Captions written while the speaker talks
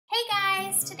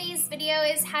guys! Today's video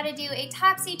is how to do a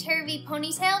topsy-turvy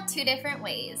ponytail 2 different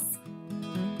ways.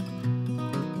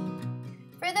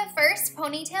 For the first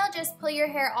ponytail, just pull your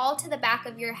hair all to the back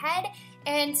of your head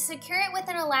and secure it with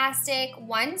an elastic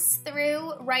once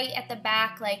through right at the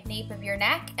back, like nape of your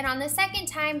neck. And on the second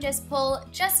time, just pull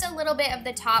just a little bit of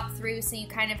the top through so you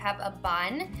kind of have a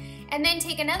bun. And then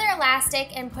take another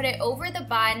elastic and put it over the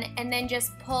bun and then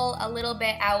just pull a little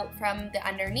bit out from the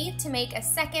underneath to make a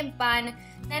second bun.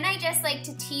 Then I just like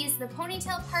to tease the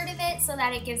ponytail part of it so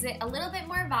that it gives it a little bit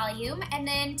more volume, and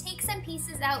then take some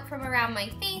pieces out from around my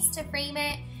face to frame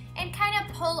it and kind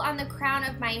of pull on the crown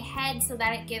of my head so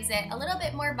that it gives it a little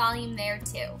bit more volume there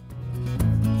too.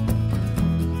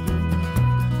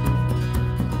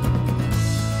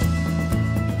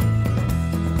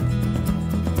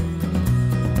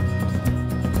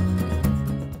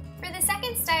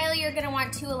 You're going to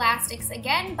want 2 elastics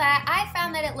again, but I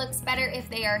found that it looks better if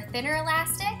they are thinner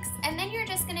elastics. And then you're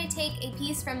just going to take a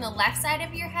piece from the left side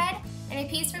of your head and a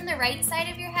piece from the right side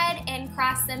of your head and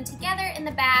cross them together in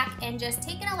the back, and just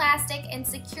take an elastic and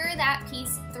secure that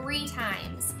piece 3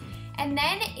 times. And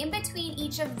then in between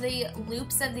each of the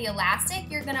loops of the elastic,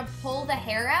 you're going to pull the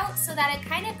hair out so that it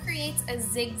kind of creates a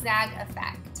zigzag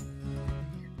effect.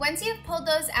 Once you've pulled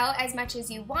those out as much as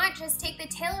you want, just take the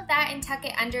tail of that and tuck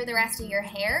it under the rest of your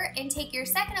hair, and take your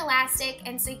second elastic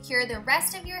and secure the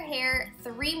rest of your hair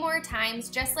 3 more times,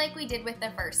 just like we did with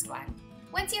the first one.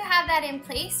 Once you have that in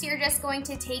place, you're just going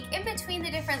to take in between the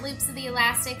different loops of the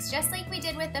elastics, just like we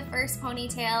did with the first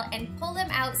ponytail, and pull them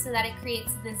out so that it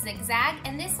creates the zigzag.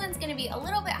 And this one's going to be a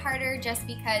little bit harder just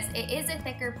because it is a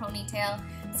thicker ponytail,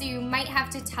 so you might have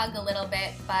to tug a little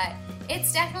bit, but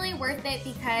it's definitely worth it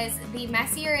because the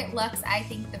messier it looks, I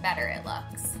think the better it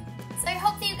looks. So I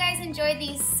hope that you guys enjoyed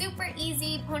these super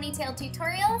easy ponytail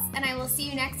tutorials, and I will see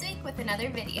you next week with another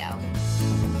video.